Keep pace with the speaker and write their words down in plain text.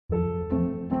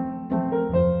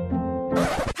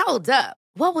Hold up.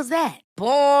 What was that?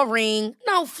 Boring.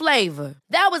 No flavor.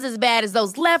 That was as bad as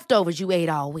those leftovers you ate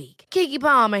all week. Keke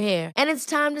Palmer here. And it's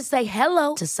time to say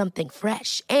hello to something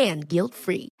fresh and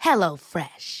guilt-free. Hello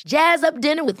Fresh. Jazz up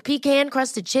dinner with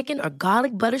pecan-crusted chicken or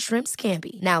garlic butter shrimp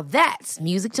scampi. Now that's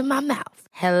music to my mouth.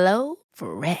 Hello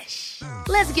Fresh.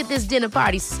 Let's get this dinner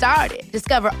party started.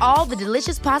 Discover all the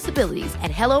delicious possibilities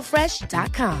at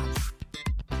hellofresh.com.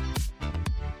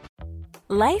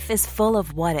 Life is full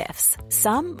of what-ifs.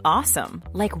 Some awesome,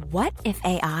 like what if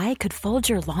AI could fold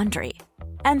your laundry?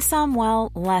 And some,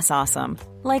 well, less awesome,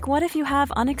 like what if you have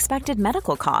unexpected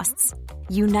medical costs?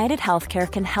 United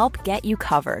Healthcare can help get you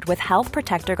covered with Health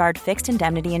Protector Guard fixed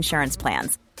indemnity insurance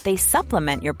plans. They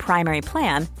supplement your primary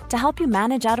plan to help you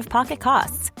manage out-of-pocket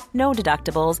costs. No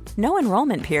deductibles, no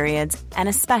enrollment periods, and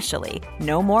especially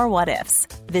no more what-ifs.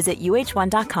 Visit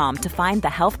uh1.com to find the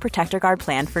Health Protector Guard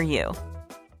plan for you.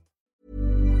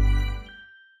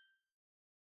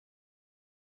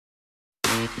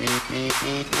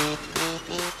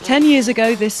 10 years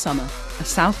ago this summer, a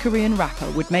South Korean rapper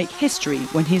would make history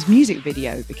when his music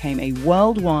video became a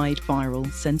worldwide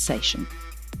viral sensation.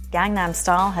 Gangnam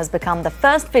Style has become the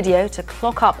first video to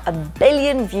clock up 1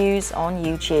 billion views on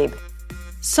YouTube.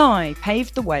 Psy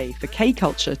paved the way for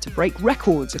K-culture to break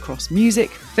records across music,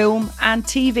 film and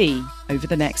TV over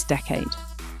the next decade.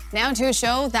 Now to a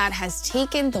show that has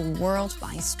taken the world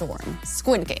by storm,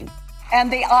 Squid Game.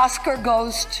 And the Oscar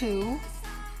goes to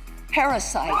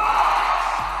Parasite.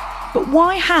 But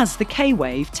why has the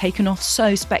K-wave taken off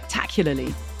so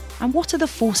spectacularly? And what are the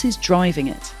forces driving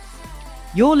it?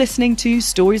 You're listening to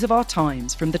Stories of Our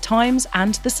Times from The Times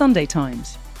and The Sunday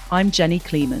Times. I'm Jenny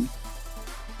Kleeman.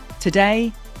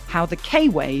 Today, how the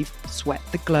K-wave swept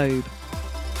the globe.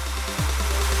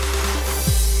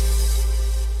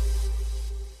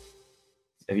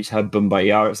 Have you heard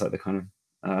Boombayah? It's like the kind of,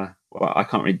 well, I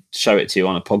can't really show it to you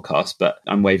on a podcast, but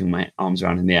I'm waving my arms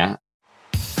around in the air.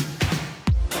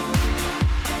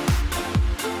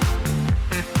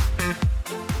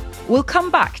 We'll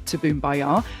come back to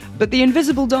Boombayah, but the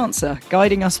invisible dancer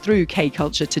guiding us through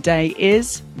K-culture today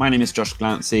is... My name is Josh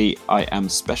Glancy. I am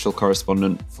special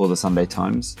correspondent for The Sunday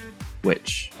Times,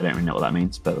 which I don't really know what that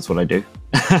means, but that's what I do.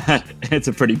 It's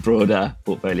a pretty broad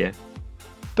portfolio.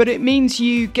 But it means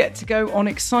you get to go on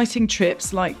exciting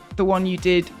trips like the one you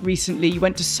did recently. You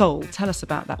went to Seoul. Tell us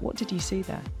about that. What did you see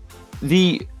there?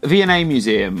 The V&A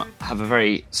Museum have a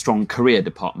very strong Korea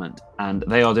department, and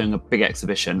they are doing a big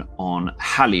exhibition on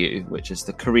Hallyu, which is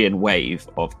the Korean wave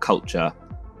of culture,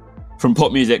 from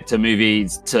pop music to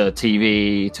movies to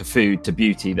TV to food to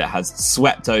beauty, that has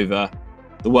swept over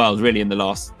the world really in the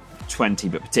last 20,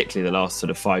 but particularly the last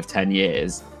sort of 5-10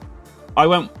 years. I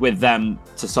went with them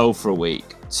to Seoul for a week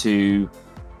to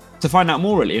find out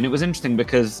more, really, and it was interesting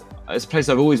because it's a place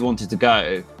I've always wanted to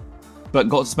go, but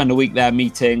got to spend a week there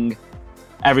meeting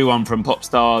everyone from pop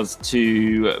stars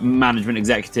to management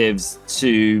executives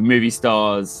to movie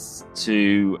stars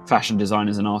to fashion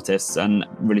designers and artists, and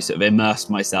really sort of immersed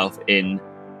myself in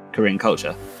Korean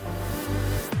culture.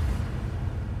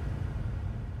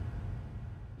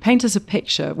 Paint us a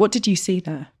picture. What did you see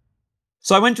there?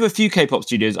 So I went to a few K-pop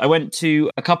studios. I went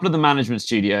to a couple of the management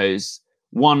studios.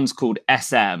 One's called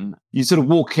SM. You sort of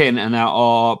walk in and there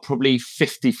are probably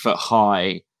 50-foot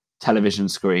high television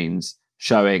screens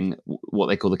showing what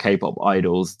they call the K-pop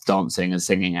idols dancing and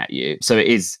singing at you. So it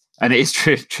is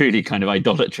truly kind of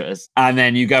idolatrous. And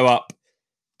then you go up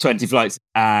 20 flights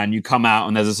and you come out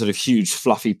and there's a sort of huge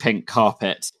fluffy pink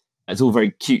carpet. It's all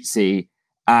very cutesy.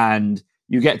 And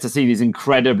you get to see these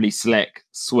incredibly slick,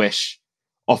 swish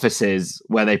offices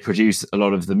where they produce a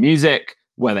lot of the music,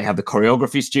 where they have the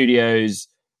choreography studios,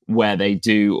 where they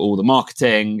do all the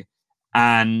marketing,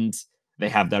 and they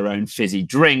have their own fizzy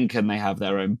drink and they have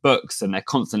their own books, and they're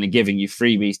constantly giving you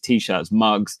freebies, t-shirts,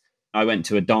 mugs. I went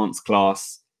to a dance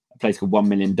class, a place called 1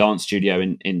 Million Dance Studio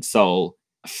in Seoul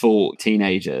for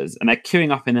teenagers, and they're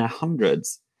queuing up in their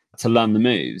hundreds to learn the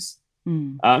moves.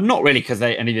 Not really because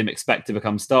any of them expect to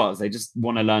become stars. They just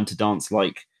want to learn to dance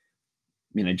like,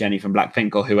 you know, Jennie from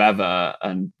Blackpink or whoever.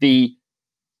 And the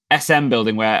SM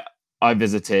building where I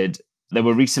visited, there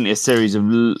were recently a series of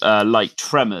light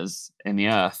tremors in the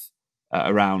earth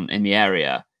around in the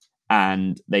area,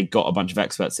 and they got a bunch of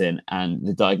experts in, and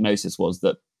the diagnosis was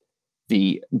that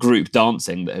the group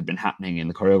dancing that had been happening in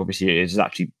the choreography studios has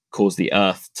actually caused the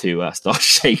earth to start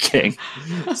shaking.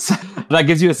 So that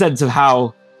gives you a sense of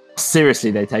how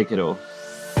seriously they take it all.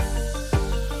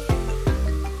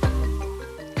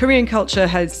 Korean culture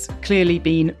has clearly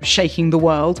been shaking the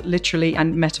world, literally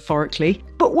and metaphorically.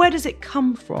 But where does it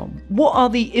come from? What are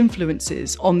the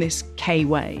influences on this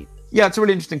K-wave? Yeah, it's a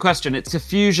really interesting question. It's a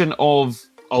fusion of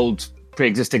old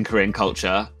pre-existing Korean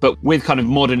culture, but with kind of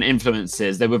modern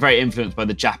influences. They were very influenced by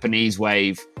the Japanese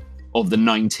wave of the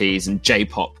 90s, and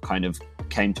J-pop kind of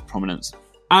came to prominence.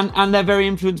 And they're very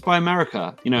influenced by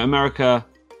America. You know, America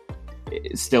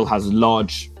still has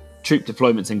large troop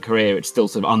deployments in Korea. It still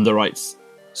sort of underwrites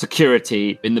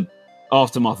security in the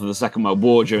aftermath of the Second World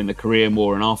War, during the Korean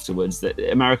War and afterwards. That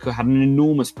America had an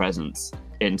enormous presence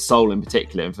in Seoul in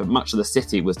particular. And for much of the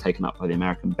city was taken up by the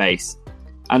American base.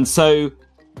 And so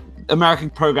American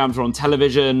programs were on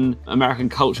television. American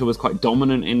culture was quite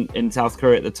dominant in South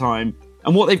Korea at the time.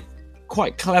 And what they've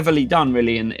quite cleverly done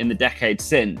really in the decades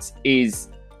since is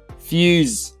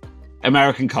fuse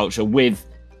American culture with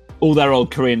all their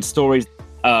old Korean stories,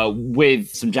 with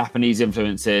some Japanese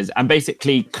influences, and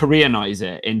basically Koreanize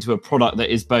it into a product that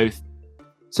is both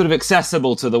sort of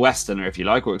accessible to the Westerner, if you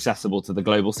like, or accessible to the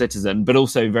global citizen, but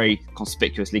also very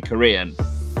conspicuously Korean.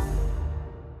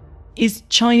 Is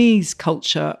Chinese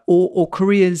culture or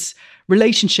Korea's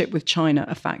relationship with China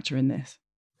a factor in this?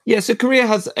 Yeah, so Korea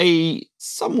has a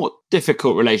somewhat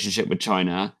difficult relationship with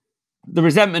China. The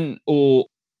resentment or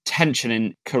tension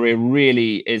in Korea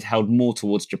really is held more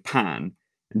towards Japan.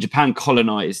 And Japan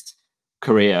colonized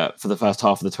Korea for the first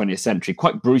half of the 20th century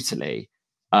quite brutally,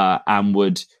 and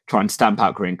would try and stamp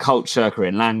out Korean culture,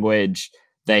 Korean language.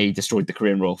 They destroyed the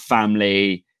Korean royal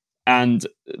family. And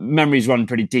memories run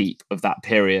pretty deep of that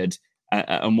period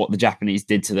and what the Japanese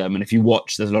did to them. And if you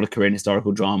watch, there's a lot of Korean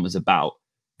historical dramas about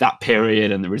that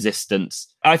period and the resistance.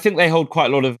 I think they hold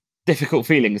quite a lot of difficult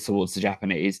feelings towards the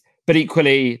Japanese, but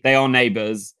equally they are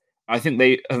neighbours. I think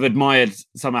they have admired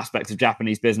some aspects of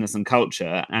Japanese business and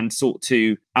culture and sought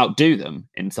to outdo them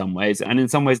in some ways. And in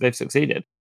some ways they've succeeded.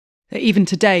 Even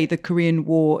today, the Korean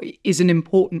War is an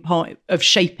important part of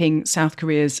shaping South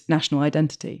Korea's national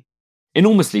identity.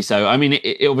 Enormously so. I mean,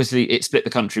 it obviously it split the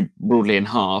country broadly in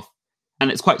half. And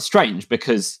it's quite strange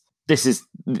because this is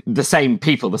the same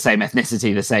people, the same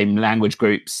ethnicity, the same language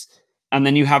groups. And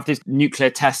then you have this nuclear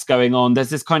test going on. There's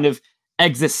this kind of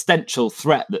existential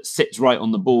threat that sits right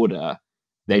on the border.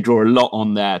 They draw a lot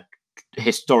on their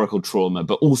historical trauma,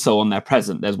 but also on their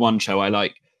present. There's one show I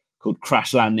like called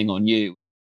Crash Landing on You.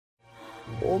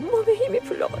 온몸에 힘이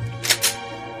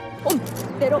풀려가지고.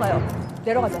 내려가요.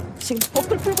 내려가자. 지금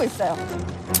벽돌 풀고 있어요.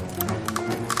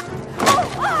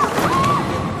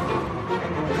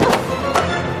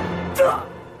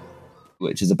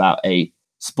 Which is about a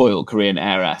spoiled Korean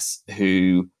heiress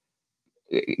who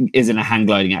is in a hang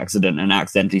gliding accident and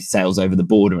accidentally sails over the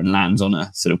border and lands on a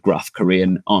sort of gruff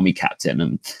Korean army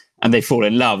captain, and they fall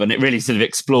in love. And it really sort of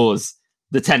explores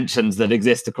the tensions that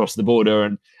exist across the border,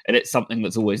 and it's something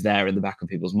that's always there in the back of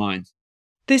people's minds.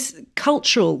 This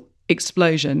cultural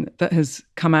explosion that has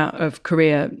come out of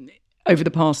Korea over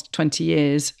the past 20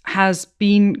 years has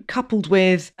been coupled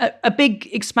with a big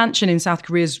expansion in South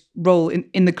Korea's role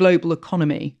in the global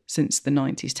economy since the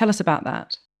 90s. Tell us about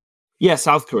that. Yeah,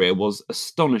 South Korea was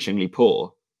astonishingly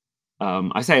poor.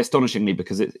 I say astonishingly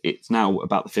because it's now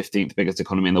about the 15th biggest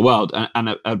economy in the world and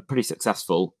a pretty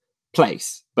successful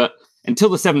place. But until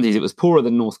the 70s, it was poorer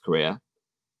than North Korea.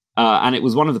 And it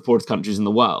was one of the poorest countries in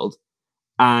the world.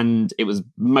 And it was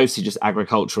mostly just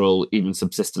agricultural, even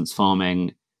subsistence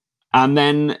farming. And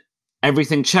then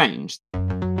everything changed.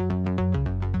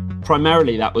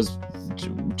 Primarily, that was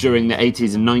during the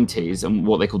 80s and 90s and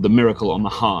what they called the miracle on the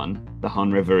Han. The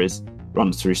Han River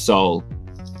runs through Seoul.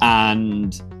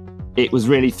 And it was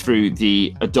really through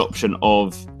the adoption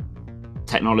of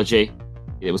technology.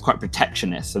 It was quite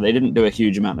protectionist, so they didn't do a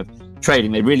huge amount of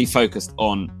trading. They really focused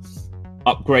on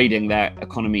upgrading their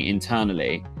economy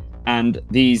internally. And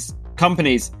these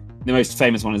companies, the most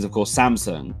famous one is, of course,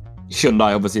 Samsung.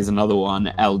 Hyundai obviously is another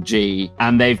one, LG,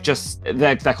 and they're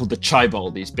called the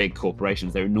chaebol, these big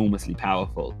corporations. They're enormously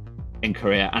powerful in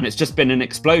Korea, and it's just been an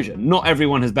explosion. Not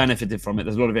everyone has benefited from it.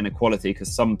 There's a lot of inequality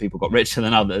because some people got richer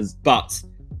than others, but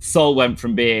Seoul went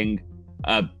from being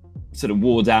a sort of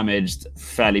war-damaged,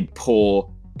 fairly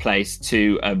poor place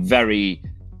to a very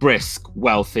brisk,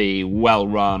 wealthy,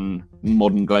 well-run,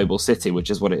 modern global city, which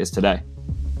is what it is today.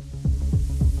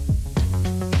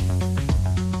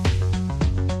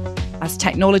 As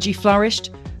technology flourished,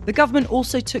 the government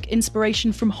also took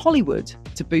inspiration from Hollywood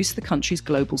to boost the country's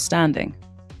global standing.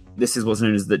 This is what's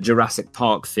known as the Jurassic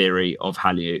Park theory of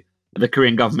Hallyu. The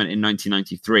Korean government in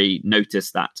 1993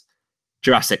 noticed that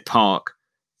Jurassic Park,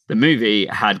 the movie,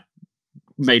 had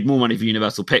made more money for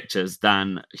Universal Pictures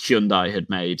than Hyundai had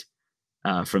made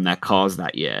from their cars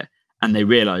that year. And they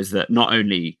realized that not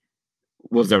only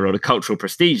was there a lot of cultural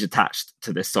prestige attached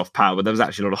to this soft power, but there was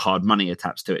actually a lot of hard money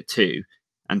attached to it too.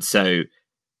 And so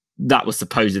that was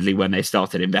supposedly when they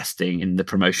started investing in the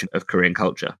promotion of Korean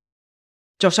culture.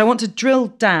 Josh, I want to drill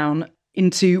down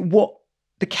into what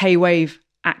the K-Wave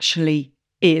actually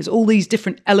is, all these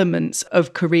different elements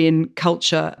of Korean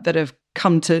culture that have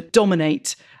come to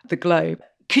dominate the globe.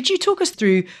 Could you talk us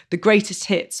through the greatest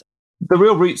hits? The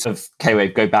real roots of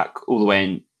K-Wave go back all the way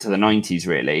into the 90s,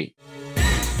 really.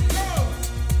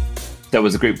 There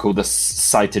was a group called the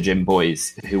Cytojin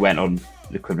Boys who went on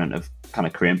the equivalent of kind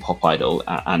of Korean pop idol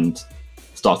and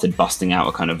started busting out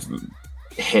a kind of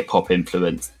hip-hop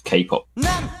influenced K-pop.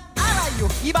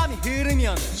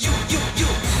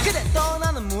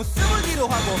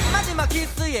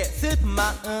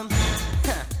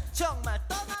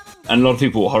 And a lot of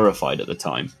people were horrified at the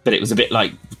time, but it was a bit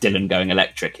like Dylan going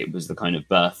electric. It was the kind of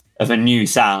birth of a new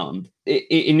sound. It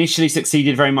initially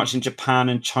succeeded very much in Japan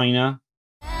and China.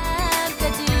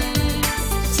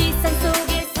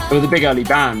 There was a big early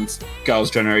band.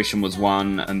 Girls' Generation was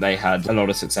one, and they had a lot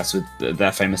of success with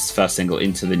their famous first single,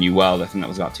 Into the New World. I think that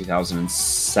was about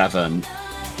 2007.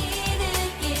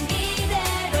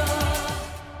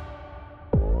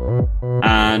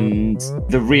 And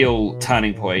the real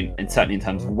turning point, and certainly in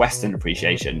terms of Western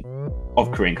appreciation of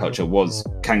Korean culture, was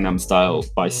Gangnam Style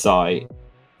by Psy.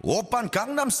 Oppan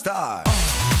Gangnam Style.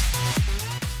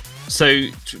 So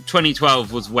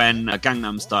 2012 was when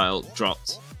Gangnam Style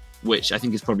dropped, which I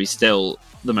think is probably still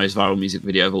the most viral music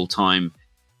video of all time.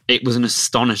 It was an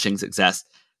astonishing success.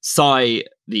 Psy,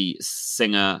 the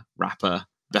singer, rapper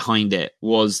behind it,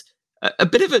 was a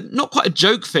bit of a, not quite a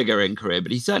joke figure in Korea,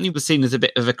 but he certainly was seen as a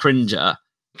bit of a cringer.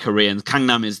 Koreans.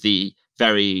 Gangnam is the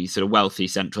very sort of wealthy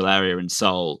central area in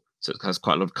Seoul, so it has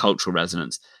quite a lot of cultural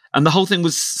resonance. And the whole thing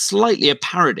was slightly a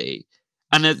parody.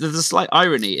 And there's a slight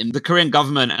irony in the Korean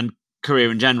government, and Korea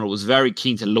in general was very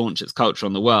keen to launch its culture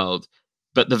on the world.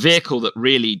 But the vehicle that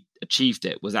really achieved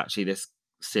it was actually this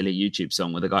silly YouTube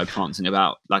song with a guy prancing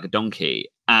about like a donkey.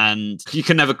 And you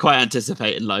can never quite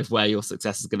anticipate in life where your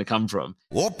success is going to come from.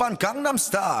 Oppan Gangnam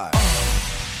Style.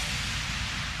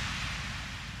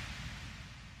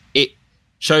 It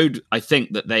showed, I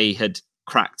think, that they had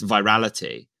cracked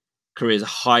virality. Korea is a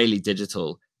highly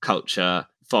digital culture,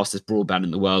 fastest broadband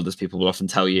in the world, as people will often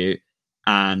tell you.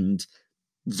 And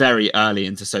very early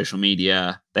into social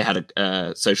media, they had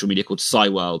a social media called Psy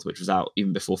World, which was out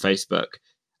even before Facebook.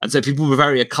 And so people were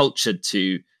very acculturated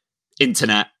to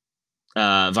internet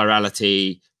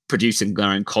virality, producing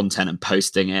their own content and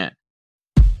posting it.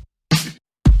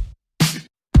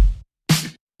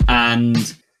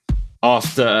 And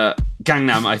after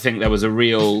Gangnam, I think there was a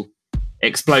real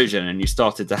explosion, and you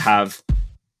started to have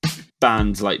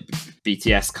bands like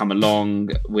BTS come along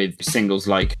with singles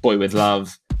like Boy With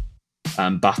Love,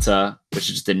 Butter, which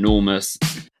is just enormous.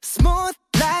 Smooth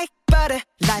like butter,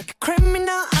 like a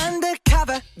criminal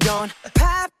undercover. Don't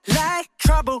pop like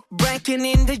trouble, breaking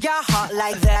into your heart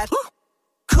like that.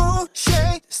 Cool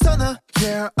shade stunner,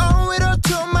 yeah, owe it all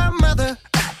to my mother.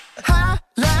 High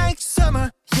like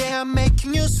summer, yeah, I'm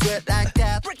making you sweat like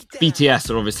that. BTS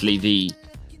are obviously the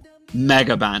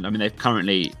mega band. I mean, they've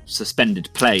currently suspended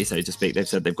play, so to speak. They've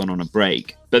said they've gone on a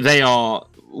break, but they are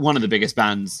one of the biggest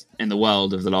bands in the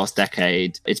world of the last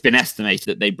decade. It's been estimated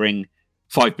that they bring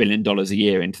 $5 billion a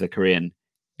year into the Korean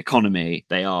economy.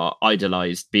 They are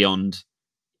idolized beyond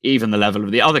even the level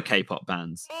of the other K-pop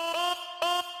bands.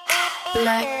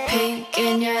 Blackpink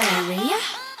in your area?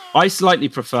 I slightly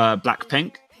prefer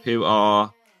Blackpink, who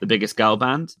are the biggest girl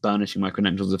band, burnishing my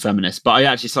credentials as a feminist, but I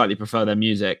actually slightly prefer their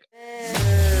music.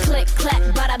 Click, clack,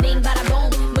 bada bing, bada boom.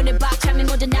 문을 박 차면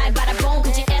모두 날 바라본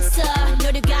그지 애써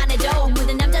노력안 해도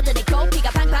모든 남자들의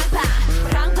코피가 팡팡팡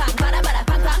팡팡 바라바라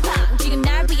팡팡팡 지금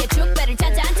날 위해 축배를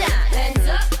짠짠짠.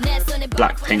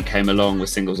 Blackpink came along with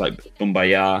singles like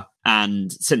Boombayah,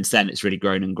 and since then it's really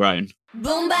grown and grown.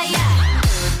 Boombayah.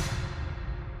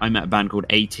 I met a band called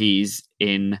 80s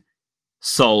in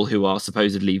Seoul, who are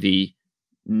supposedly the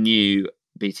new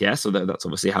BTS, although that's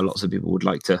obviously how lots of people would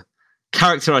like to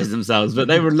characterize themselves. But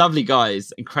they were lovely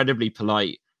guys, incredibly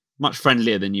polite, much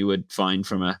friendlier than you would find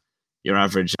from your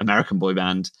average American boy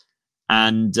band.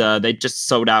 And they just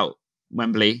sold out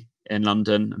Wembley in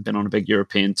London and been on a big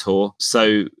European tour.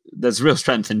 So there's real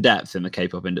strength and depth in the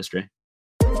K-pop industry.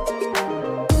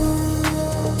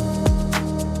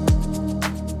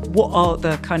 What are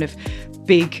the kind of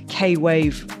big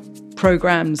K-Wave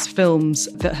programs, films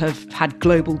that have had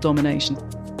global domination?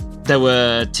 There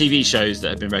were TV shows that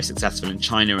have been very successful in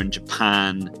China and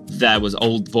Japan. There was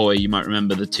Old Boy, you might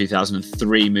remember the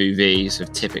 2003 movie, sort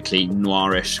of typically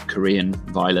noirish Korean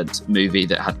violent movie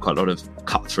that had quite a lot of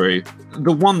cut through.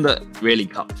 The one that really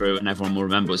cut through and everyone will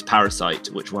remember was Parasite,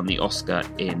 which won the Oscar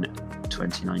in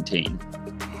 2019.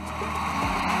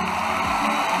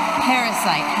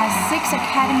 Parasite has 6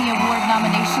 Academy Award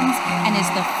nominations and is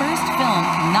the first film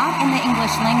to not in the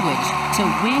English language to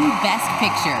win Best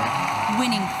Picture,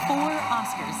 winning 4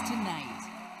 Oscars tonight.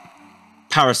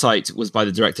 Parasite was by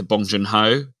the director Bong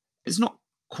Joon-ho. It's not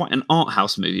quite an art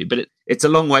house movie, but it's a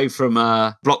long way from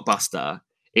a blockbuster.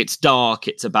 It's dark.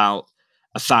 It's about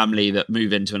a family that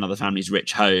move into another family's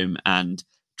rich home and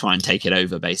try and take it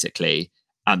over, basically.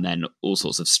 And then all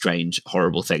sorts of strange,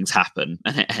 horrible things happen.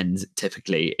 And it ends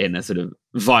typically in a sort of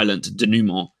violent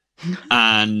denouement.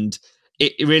 And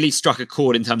it really struck a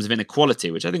chord in terms of inequality,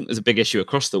 which I think was a big issue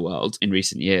across the world in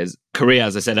recent years. Korea,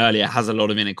 as I said earlier, has a lot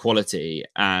of inequality,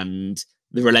 and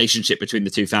the relationship between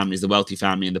the two families, the wealthy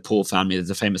family and the poor family.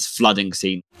 There's a famous flooding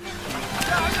scene.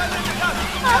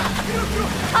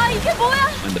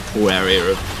 And the poor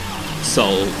area of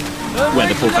Seoul, where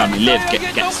the poor family live,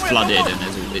 gets flooded,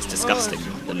 and it's disgusting.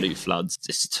 The Lu floods.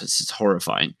 It's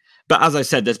horrifying. But as I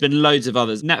said, there's been loads of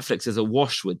others. Netflix is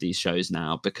awash with these shows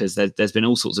now because there's been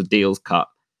all sorts of deals cut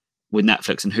with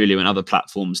Netflix and Hulu and other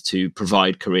platforms to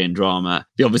provide Korean drama.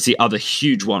 The obviously other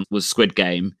huge one was Squid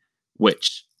Game,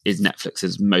 which is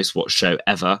Netflix's most watched show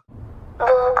ever.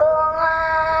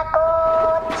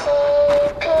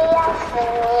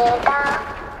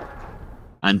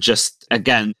 And just,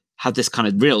 again, had this kind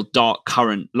of real dark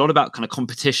current, a lot about kind of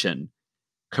competition.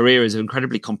 Korea is an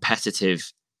incredibly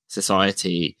competitive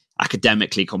society,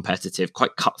 academically competitive,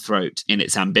 quite cutthroat in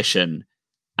its ambition.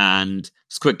 And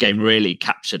Squid Game really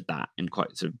captured that in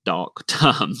quite sort of dark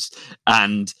terms.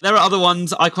 And there are other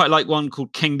ones. I quite like one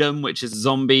called Kingdom, which is a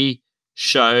zombie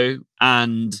show.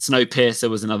 And Snowpiercer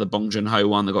was another Bong Joon-ho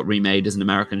one that got remade as an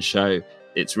American show.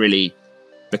 It's really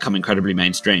become incredibly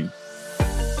mainstream.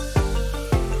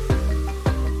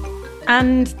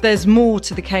 And there's more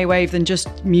to the K-Wave than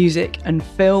just music and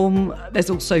film. There's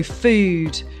also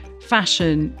food,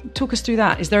 fashion. Talk us through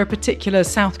that. Is there a particular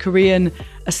South Korean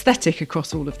aesthetic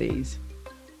across all of these?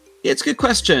 Yeah, it's a good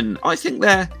question. I think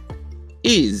there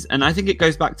is. And I think it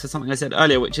goes back to something I said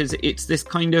earlier, which is it's this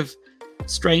kind of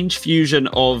strange fusion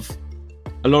of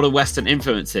a lot of Western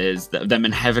influences that have then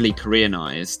been heavily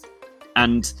Koreanized.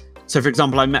 And so, for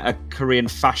example, I met a Korean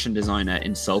fashion designer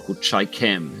in Seoul called Chai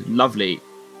Kim, lovely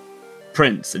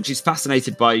prints, and she's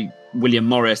fascinated by William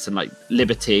Morris and like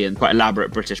Liberty and quite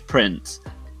elaborate British prints.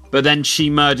 But then she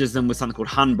merges them with something called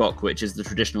hanbok, which is the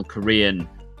traditional Korean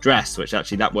dress, which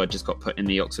actually that word just got put in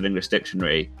the Oxford English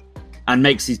Dictionary, and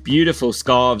makes these beautiful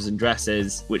scarves and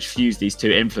dresses which fuse these two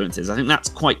influences. I think that's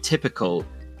quite typical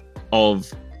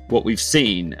of what we've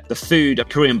seen. The food,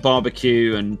 Korean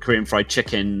barbecue and Korean fried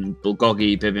chicken,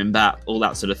 bulgogi, bibimbap, all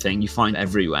that sort of thing, you find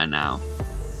everywhere now.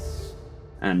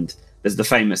 And there's the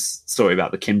famous story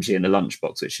about the kimchi in the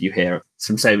lunchbox, which you hear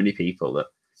from so many people, that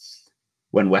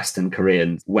when Western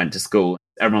Koreans went to school,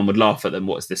 everyone would laugh at them.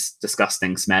 What's this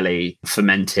disgusting, smelly,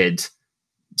 fermented,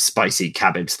 spicy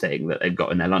cabbage thing that they've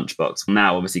got in their lunchbox?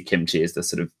 Now, obviously, kimchi is the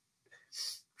sort of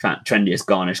trendiest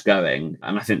garnish going.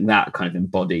 And I think that kind of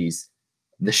embodies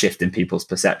the shift in people's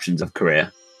perceptions of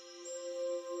Korea.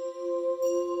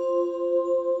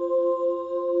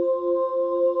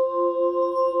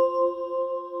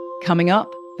 Coming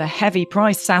up, the heavy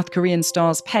price South Korean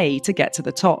stars pay to get to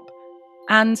the top,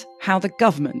 and how the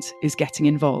government is getting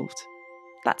involved.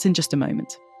 That's in just a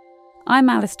moment. I'm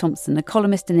Alice Thompson, a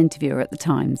columnist and interviewer at The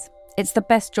Times. It's the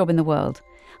best job in the world.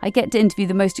 I get to interview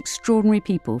the most extraordinary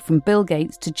people, from Bill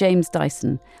Gates to James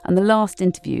Dyson, and the last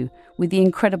interview with the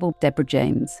incredible Deborah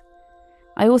James.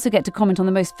 I also get to comment on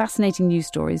the most fascinating news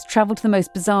stories, travel to the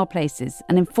most bizarre places,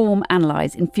 and inform,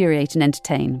 analyse, infuriate and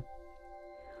entertain.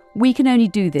 We can only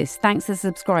do this thanks to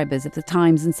subscribers of The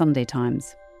Times and Sunday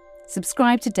Times.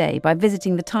 Subscribe today by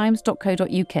visiting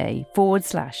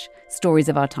thetimes.co.uk/stories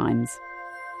of our times.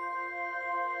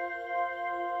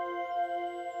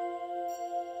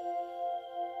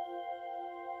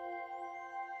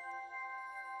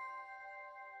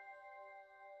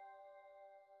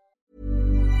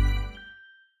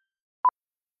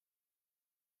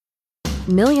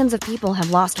 Millions of people have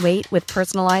lost weight with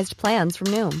personalized plans from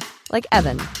Noom. Like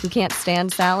Evan, who can't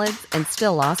stand salads and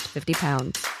still lost 50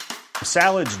 pounds.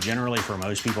 Salads generally for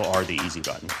most people are the easy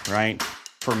button, right?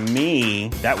 For me,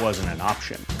 that wasn't an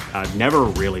option. I never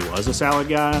really was a salad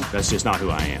guy. That's just not who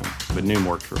I am. But Noom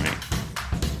worked for me.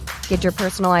 Get your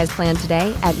personalized plan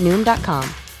today at Noom.com.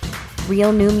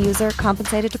 Real Noom user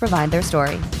compensated to provide their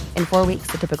story. In 4 weeks,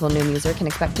 the typical Noom user can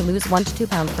expect to lose 1 to 2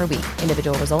 pounds per week.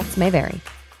 Individual results may vary.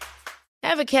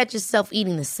 Ever catch yourself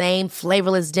eating the same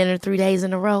flavorless dinner 3 days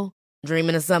in a row?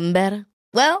 Dreaming of something better?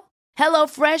 Well,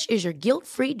 HelloFresh is your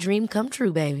guilt-free dream come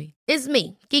true, baby. It's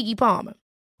me, Keke Palmer.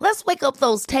 Let's wake up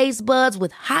those taste buds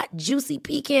with hot, juicy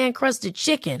pecan-crusted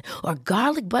chicken or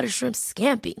garlic butter shrimp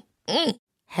scampi.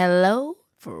 Hello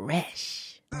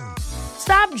Fresh.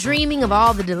 Stop Stop dreaming of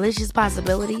all the delicious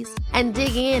possibilities and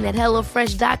dig in at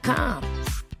HelloFresh.com.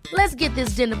 Let's get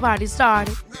this dinner party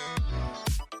started.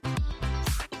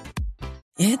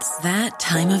 It's that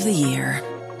time of the year.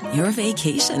 Your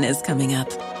vacation is coming up.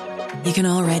 You can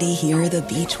already hear the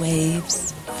beach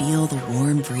waves, feel the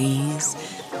warm breeze,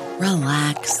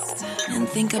 relax, and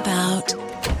think about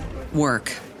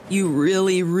work. You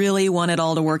really, really want it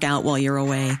all to work out while you're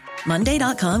away.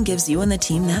 Monday.com gives you and the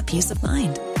team that peace of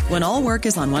mind. When all work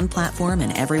is on one platform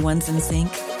and everyone's in sync,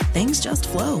 things just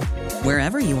flow.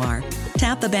 Wherever you are,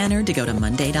 tap the banner to go to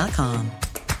Monday.com.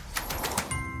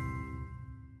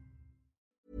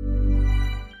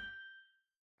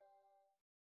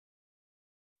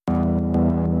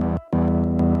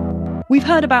 We've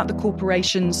heard about the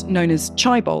corporations known as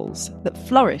chaebols that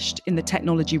flourished in the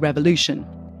technology revolution.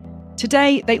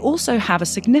 Today, they also have a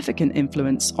significant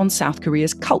influence on South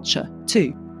Korea's culture,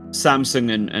 too.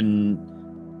 Samsung and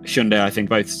Hyundai, I think,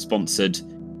 both sponsored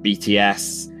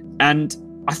BTS. And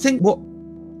I think what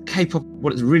K-pop,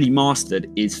 what it's really mastered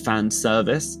is fan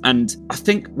service. And I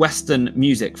think Western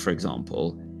music, for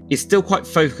example, is still quite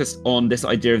focused on this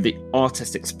idea of the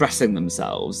artist expressing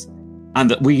themselves, and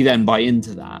that we then buy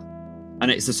into that. And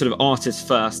it's a sort of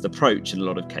artist-first approach in a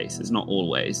lot of cases, not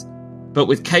always. But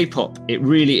with K-pop, it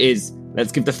really is,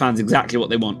 let's give the fans exactly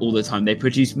what they want all the time. They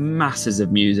produce masses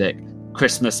of music,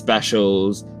 Christmas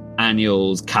specials,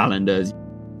 annuals, calendars.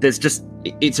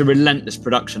 It's a relentless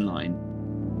production line.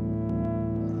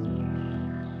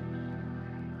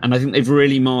 And I think they've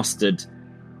really mastered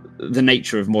the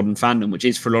nature of modern fandom, which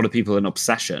is for a lot of people an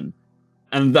obsession.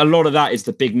 And a lot of that is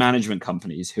the big management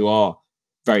companies who are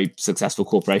very successful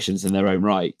corporations in their own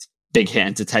right. Big Hit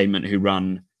Entertainment, who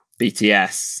run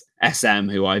BTS, SM,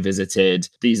 who I visited.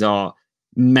 These are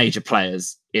major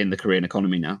players in the Korean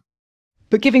economy now.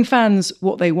 But giving fans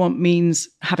what they want means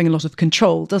having a lot of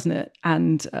control, doesn't it?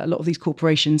 And a lot of these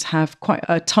corporations have quite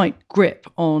a tight grip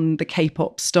on the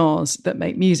K-pop stars that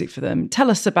make music for them.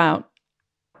 Tell us about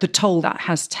the toll that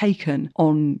has taken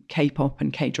on K-pop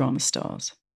and K-drama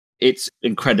stars. It's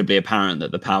incredibly apparent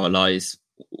that the power lies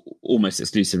almost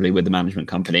exclusively with the management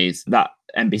companies. That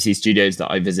NBC Studios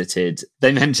that I visited,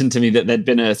 they mentioned to me that there'd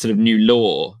been a sort of new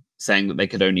law saying that they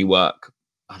could only work,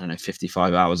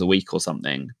 55 hours a week or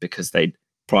something, because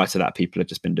prior to that, people had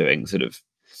just been doing sort of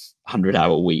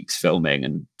 100-hour weeks filming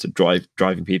and to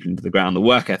driving people into the ground. The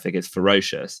work ethic is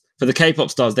ferocious. For the K-pop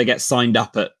stars, they get signed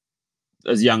up at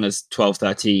as young as 12,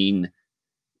 13.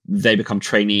 They become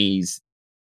trainees.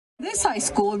 This high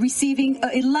school receiving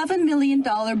an $11 million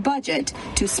budget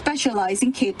to specialize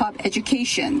in K-pop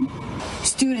education.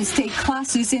 Students take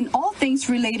classes in all things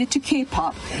related to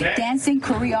K-pop, dancing,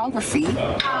 choreography,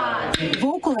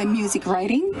 vocal and music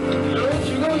writing,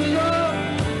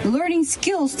 learning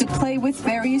skills to play with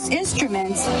various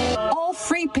instruments, all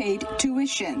free paid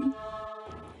tuition.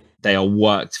 They are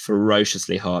worked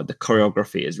ferociously hard. The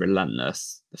choreography is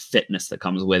relentless, the fitness that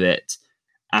comes with it,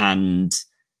 and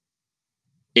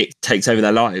it takes over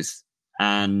their lives.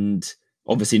 And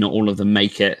obviously not all of them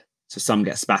make it. So some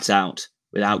get spat out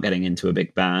without getting into a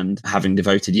big band, having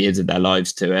devoted years of their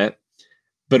lives to it.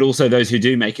 But also those who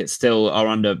do make it still are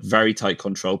under very tight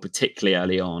control, particularly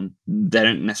early on. They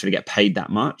don't necessarily get paid that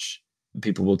much.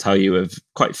 People will tell you of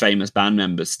quite famous band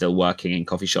members still working in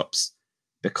coffee shops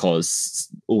because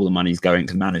all the money's going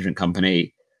to the management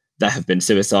company. There have been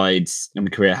suicides.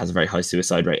 Korea has a very high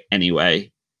suicide rate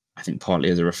anyway. I think partly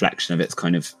as a reflection of its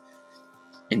kind of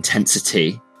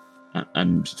intensity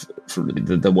and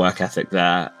the work ethic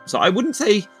there. So I wouldn't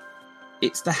say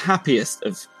it's the happiest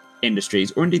of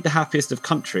industries or indeed the happiest of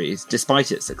countries,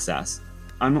 despite its success.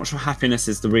 I'm not sure happiness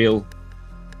is the real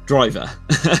driver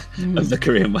of the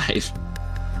Korean wave.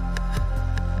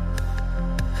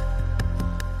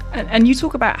 And you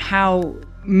talk about how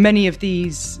many of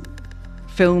these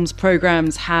films,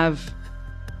 programs have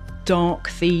dark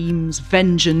themes,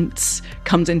 vengeance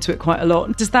comes into it quite a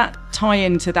lot. Does that tie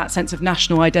into that sense of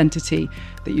national identity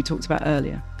that you talked about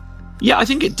earlier? Yeah, I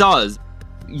think it does.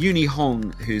 Yoon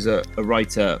Hong, who's a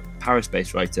writer,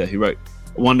 Paris-based writer, who wrote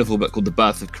a wonderful book called The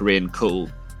Birth of Korean Cool.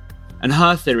 And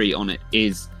her theory on it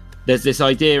is there's this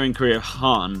idea in Korea of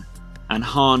Han, and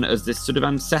Han as this sort of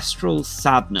ancestral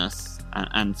sadness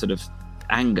and sort of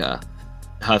anger.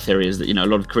 Her theory is that, a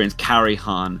lot of Koreans carry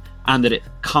Han and that it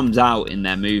comes out in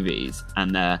their movies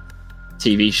and their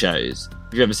TV shows.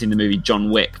 If you've ever seen the movie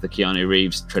John Wick, the Keanu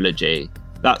Reeves trilogy,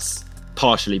 that's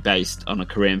partially based on a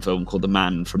Korean film called The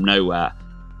Man from Nowhere.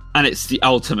 And it's the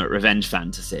ultimate revenge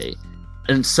fantasy.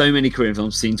 And so many Korean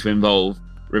films seem to involve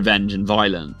revenge and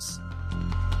violence.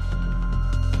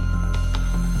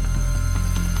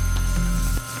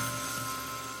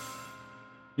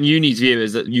 Uni's view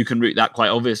is that you can root that quite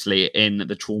obviously in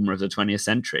the trauma of the 20th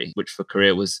century, which for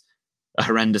Korea was a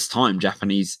horrendous time.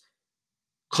 Japanese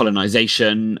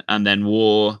colonization and then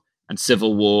war and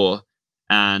civil war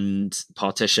and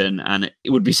partition. And it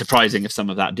would be surprising if some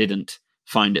of that didn't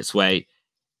find its way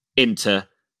into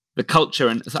the culture.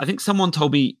 And I think someone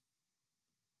told me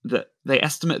that they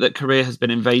estimate that Korea has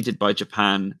been invaded by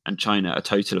Japan and China a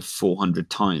total of 400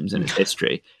 times in its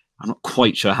history. I'm not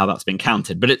quite sure how that's been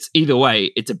counted, but it's either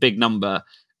way, it's a big number.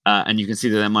 And you can see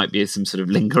that there might be some sort of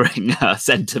lingering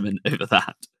sentiment over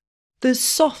that. The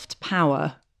soft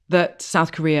power that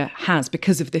South Korea has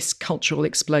because of this cultural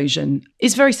explosion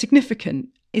is very significant.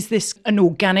 Is this an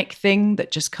organic thing that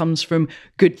just comes from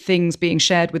good things being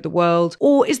shared with the world?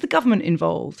 Or is the government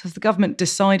involved? Has the government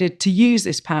decided to use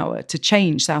this power to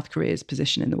change South Korea's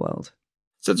position in the world?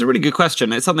 So it's a really good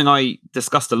question. It's something I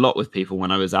discussed a lot with people when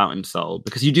I was out in Seoul,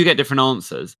 because you do get different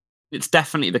answers. It's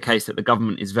definitely the case that the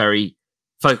government is very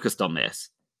focused on this.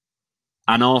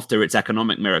 And after its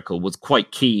economic miracle, was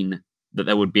quite keen that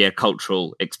there would be a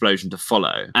cultural explosion to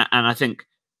follow. And I think,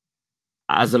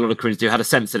 as a lot of Koreans do, had a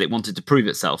sense that it wanted to prove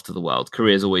itself to the world.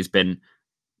 Korea's always been,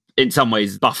 in some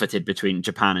ways, buffeted between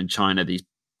Japan and China, these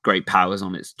great powers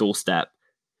on its doorstep.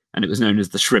 And it was known as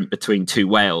the shrimp between two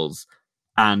whales.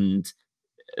 And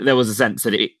there was a sense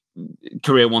that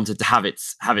Korea wanted to have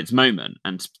its moment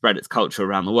and spread its culture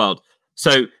around the world.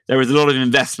 So there was a lot of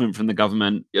investment from the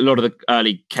government. A lot of the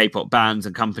early K-pop bands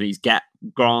and companies get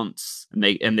grants,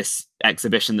 and this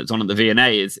exhibition that's on at the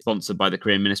V&A is sponsored by the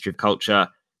Korean Ministry of Culture.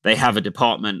 They have a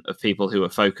department of people who are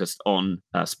focused on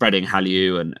spreading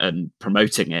Hallyu and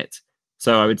promoting it.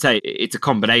 So I would say it's a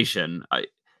combination.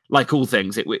 Like all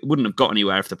things, it wouldn't have got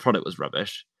anywhere if the product was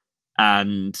rubbish.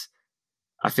 And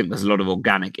I think there's a lot of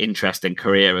organic interest in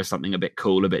Korea as something a bit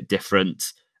cool, a bit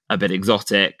different, a bit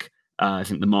exotic. I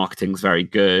think the marketing's very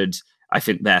good. I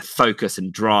think their focus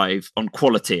and drive on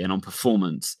quality and on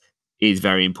performance is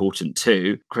very important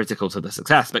too, critical to the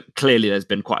success. But clearly there's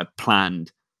been quite a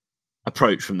planned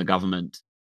approach from the government.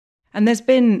 And there's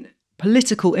been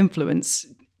political influence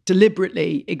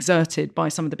deliberately exerted by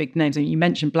some of the big names. I mean, you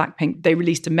mentioned Blackpink. They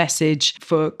released a message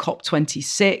for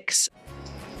COP26.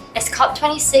 As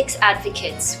COP26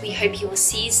 advocates, we hope you will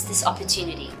seize this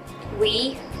opportunity.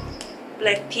 We,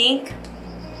 Blackpink,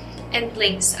 and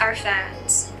Blinks, our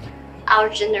fans, our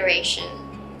generation,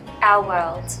 our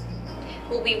world,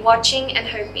 will be watching and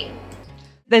hoping.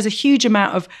 There's a huge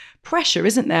amount of pressure,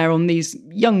 isn't there, on these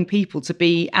young people to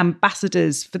be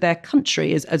ambassadors for their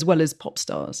country as well as pop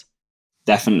stars?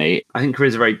 Definitely. I think Korea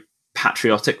is a very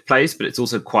patriotic place, but it's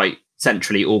also quite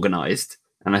centrally organised.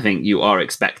 And I think you are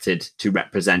expected to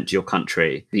represent your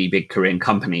country. The big Korean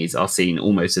companies are seen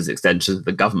almost as extensions of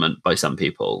the government by some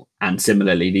people. And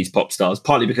similarly, these pop stars,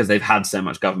 partly because they've had so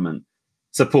much government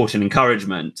support and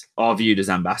encouragement, are viewed as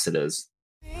ambassadors.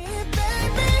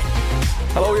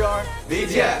 Hello, we are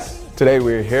BTS. Today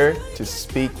we're here to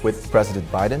speak with President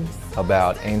Biden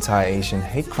about anti-Asian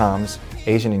hate crimes,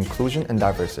 Asian inclusion and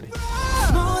diversity.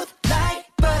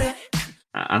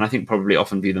 And I think probably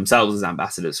often view themselves as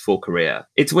ambassadors for Korea.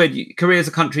 It's weird. Korea is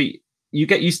a country you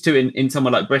get used to in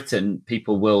somewhere like Britain.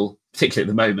 People will, particularly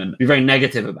at the moment, be very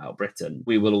negative about Britain.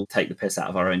 We will all take the piss out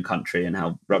of our own country and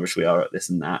how rubbish we are at this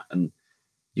and that. And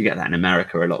you get that in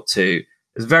America a lot too.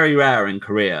 It's very rare in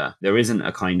Korea. There isn't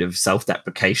a kind of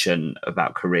self-deprecation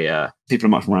about Korea. People are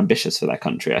much more ambitious for their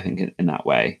country, I think, in that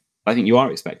way. I think you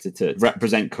are expected to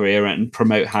represent Korea and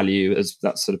promote Hallyu as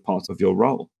that's sort of part of your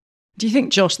role. Do you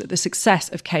think, Josh, that the success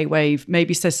of K-Wave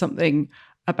maybe says something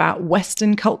about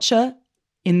Western culture,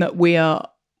 in that we are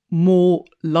more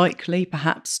likely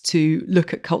perhaps to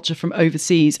look at culture from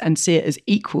overseas and see it as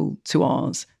equal to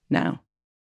ours now?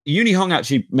 Uni Hong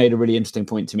actually made a really interesting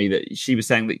point to me, that she was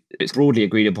saying that it's broadly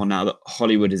agreed upon now that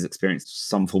Hollywood has experienced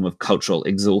some form of cultural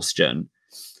exhaustion,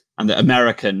 and that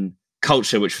American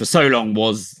culture, which for so long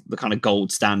was the kind of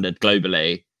gold standard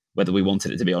globally, whether we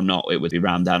wanted it to be or not, it would be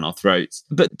rammed down our throats.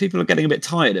 But people are getting a bit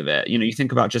tired of it. You know, you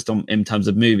think about just in terms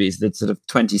of movies, the sort of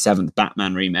 27th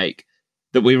Batman remake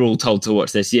that we were all told to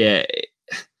watch this year,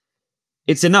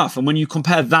 it's enough. And when you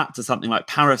compare that to something like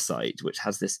Parasite, which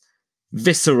has this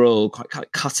visceral,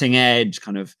 quite cutting edge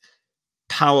kind of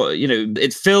power, you know,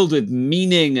 it's filled with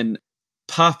meaning and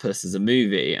purpose as a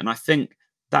movie. And I think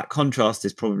that contrast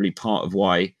is probably part of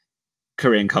why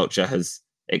Korean culture has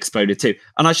exploded too.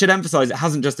 And I should emphasize, it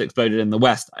hasn't just exploded in the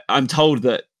West. I'm told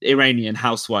that Iranian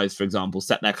housewives, for example,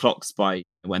 set their clocks by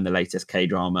when the latest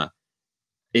K-drama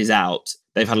is out.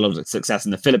 They've had a lot of success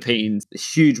in the Philippines, a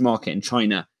huge market in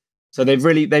China. So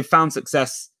they've found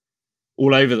success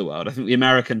all over the world. I think the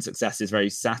American success is very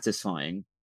satisfying.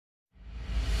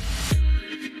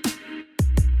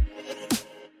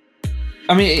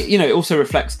 I mean, it also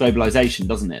reflects globalization,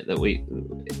 doesn't it?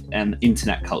 And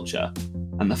internet culture,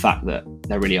 and the fact that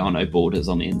there really are no borders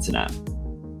on the internet.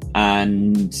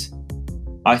 And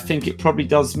I think it probably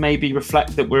does maybe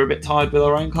reflect that we're a bit tired with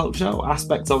our own culture or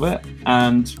aspects of it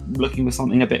and looking for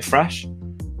something a bit fresh.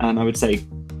 And I would say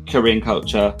Korean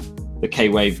culture, the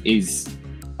K-Wave is,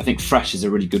 I think fresh is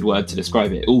a really good word to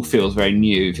describe it. It all feels very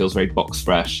new, it feels very box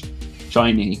fresh,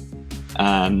 shiny,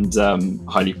 and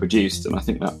highly produced. And I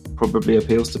think that probably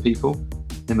appeals to people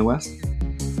in the West.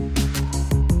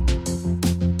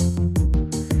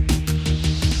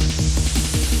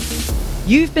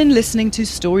 You've been listening to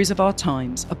Stories of Our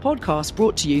Times, a podcast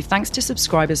brought to you thanks to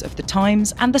subscribers of The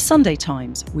Times and The Sunday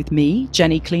Times, with me,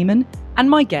 Jenny Kleeman, and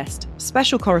my guest,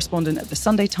 special correspondent at The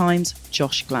Sunday Times,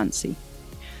 Josh Glancy.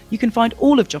 You can find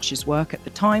all of Josh's work at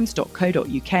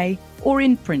thetimes.co.uk or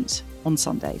in print on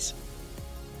Sundays.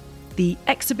 The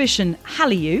exhibition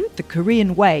Hallyu, the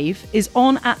Korean Wave, is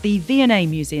on at the V&A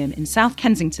Museum in South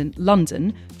Kensington,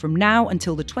 London, from now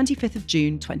until the 25th of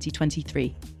June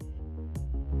 2023.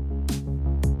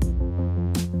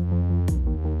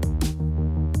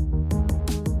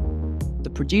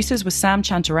 Producers were Sam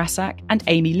Chantarasak and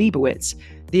Amy Leibowitz.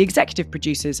 The executive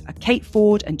producers are Kate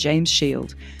Ford and James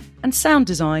Shield. And sound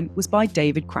design was by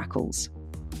David Crackles.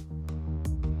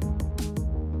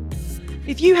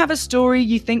 If you have a story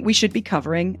you think we should be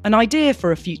covering, an idea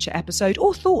for a future episode,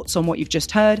 or thoughts on what you've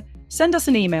just heard, send us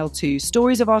an email to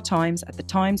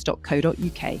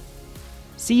storiesofourtimes@thetimes.co.uk.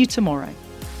 See you tomorrow.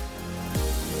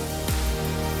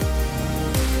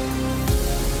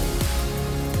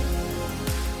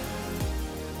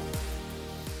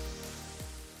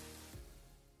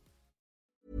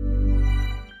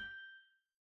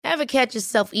 Ever catch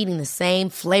yourself eating the same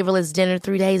flavorless dinner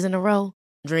 3 days in a row?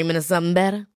 Dreaming of something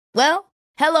better? Well,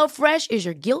 HelloFresh is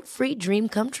your guilt-free dream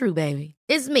come true, baby.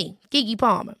 It's me, Keke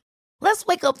Palmer. Let's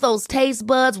wake up those taste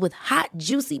buds with hot,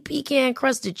 juicy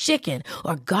pecan-crusted chicken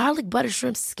or garlic butter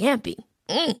shrimp scampi.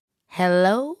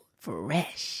 Hello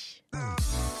Fresh.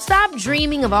 Stop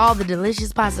dreaming of all the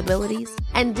delicious possibilities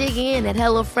and dig in at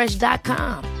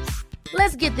HelloFresh.com.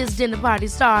 Let's get this dinner party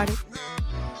started.